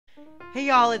Hey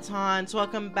y'all, it's Hans.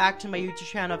 Welcome back to my YouTube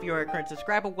channel. If you're a current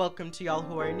subscriber, welcome to y'all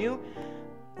who are new.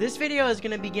 This video is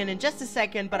going to begin in just a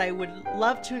second, but I would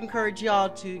love to encourage y'all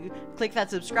to click that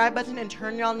subscribe button and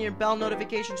turn on your bell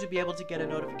notification to be able to get a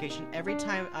notification every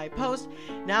time I post.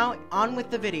 Now, on with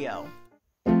the video.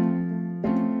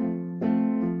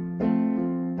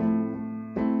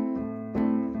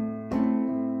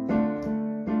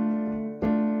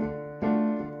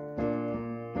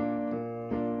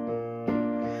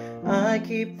 I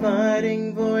keep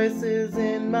fighting voices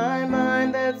in my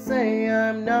mind that say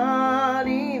I'm not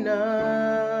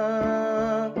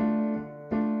enough.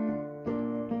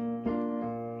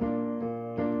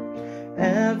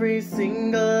 Every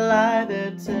single lie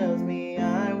that tells me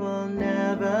I will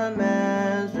never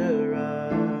measure up.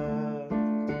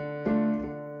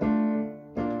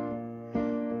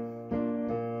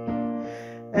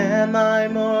 Am I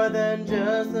more than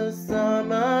just the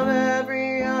sum of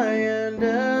every high and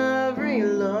every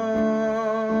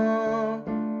low?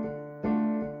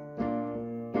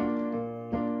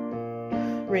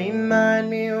 Remind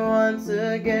me once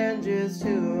again just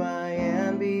who I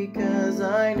am, because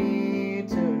I need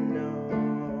to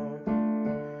know.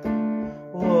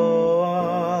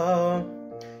 Whoa,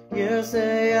 you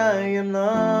say I am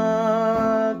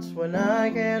lost when I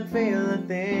can't feel a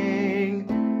thing.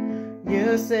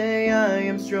 You say I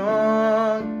am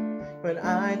strong when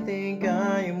I think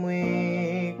I am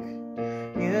weak.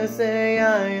 You say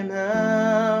I am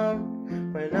held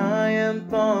when I am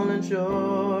falling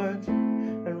short,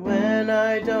 and when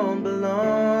I don't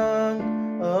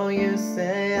belong. Oh, you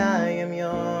say I am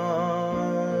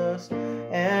yours,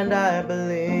 and I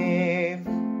believe.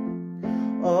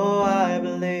 Oh, I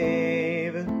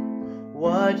believe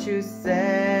what you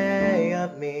say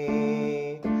of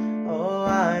me. Oh,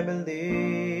 I believe.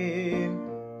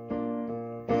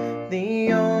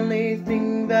 The only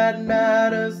thing that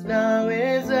matters now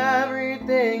is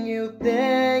everything you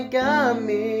think of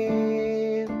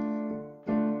me.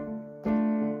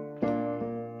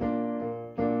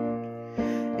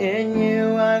 In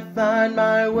you I find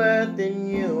my worth, in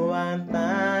you I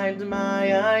find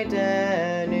my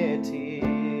identity.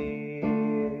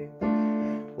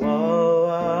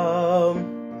 Whoa,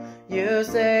 you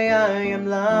say I am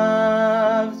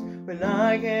loved when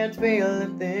I can't feel a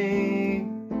thing.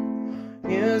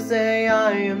 You say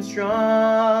I am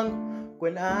strong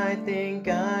when I think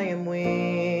I am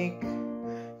weak.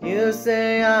 You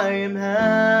say I am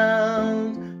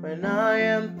held when I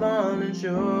am falling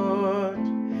short,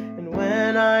 and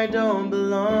when I don't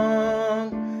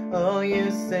belong. Oh,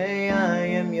 you say I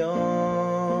am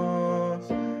yours,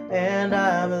 and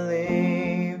I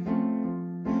believe.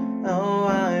 Oh,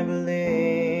 I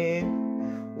believe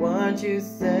what you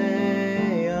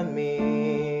say of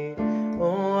me.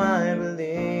 Oh, I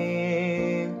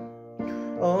believe.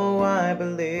 Oh, I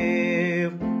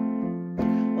believe.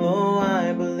 Oh,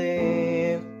 I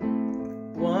believe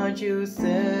what you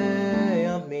say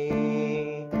of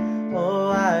me.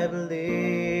 Oh, I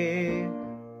believe.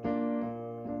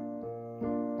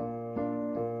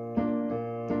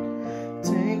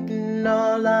 Taking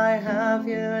all I have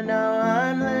here now,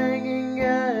 I'm laying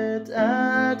it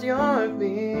at your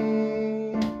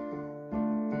feet.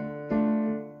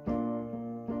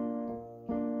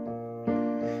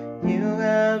 You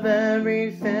have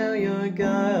every failure,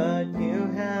 God. You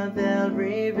have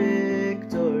every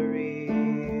victory.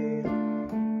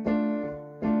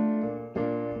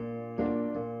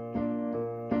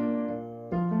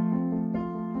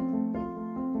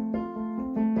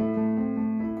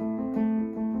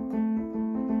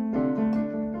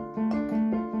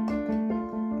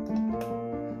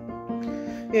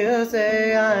 You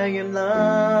say I am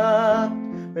loved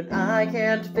when I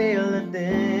can't feel a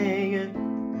thing.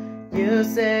 You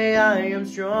say I am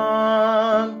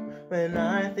strong when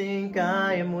I think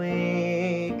I am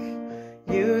weak.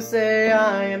 You say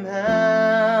I am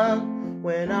held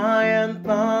when I am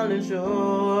falling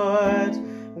short,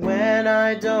 when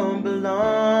I don't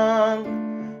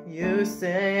belong. You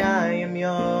say I am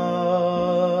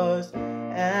yours,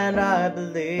 and I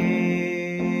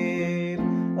believe.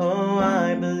 Oh,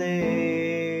 I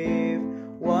believe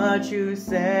what you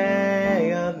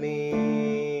say of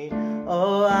me.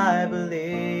 Oh, I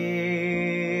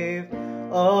believe.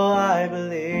 Oh, I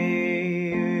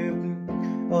believe.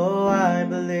 Oh, I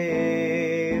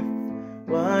believe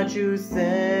what you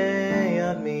say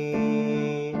of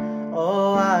me.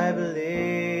 Oh, I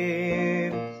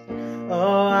believe.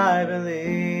 Oh, I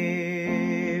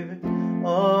believe.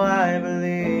 Oh, I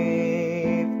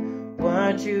believe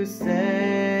what you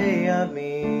say of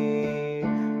me.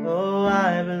 Oh,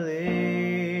 I believe.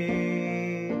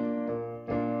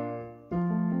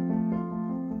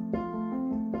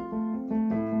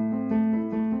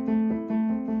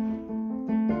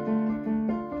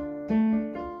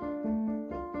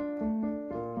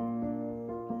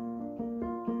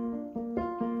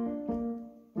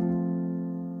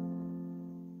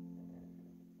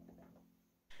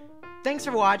 Thanks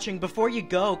for watching. Before you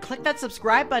go, click that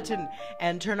subscribe button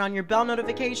and turn on your bell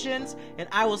notifications, and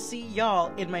I will see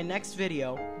y'all in my next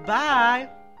video.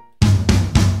 Bye!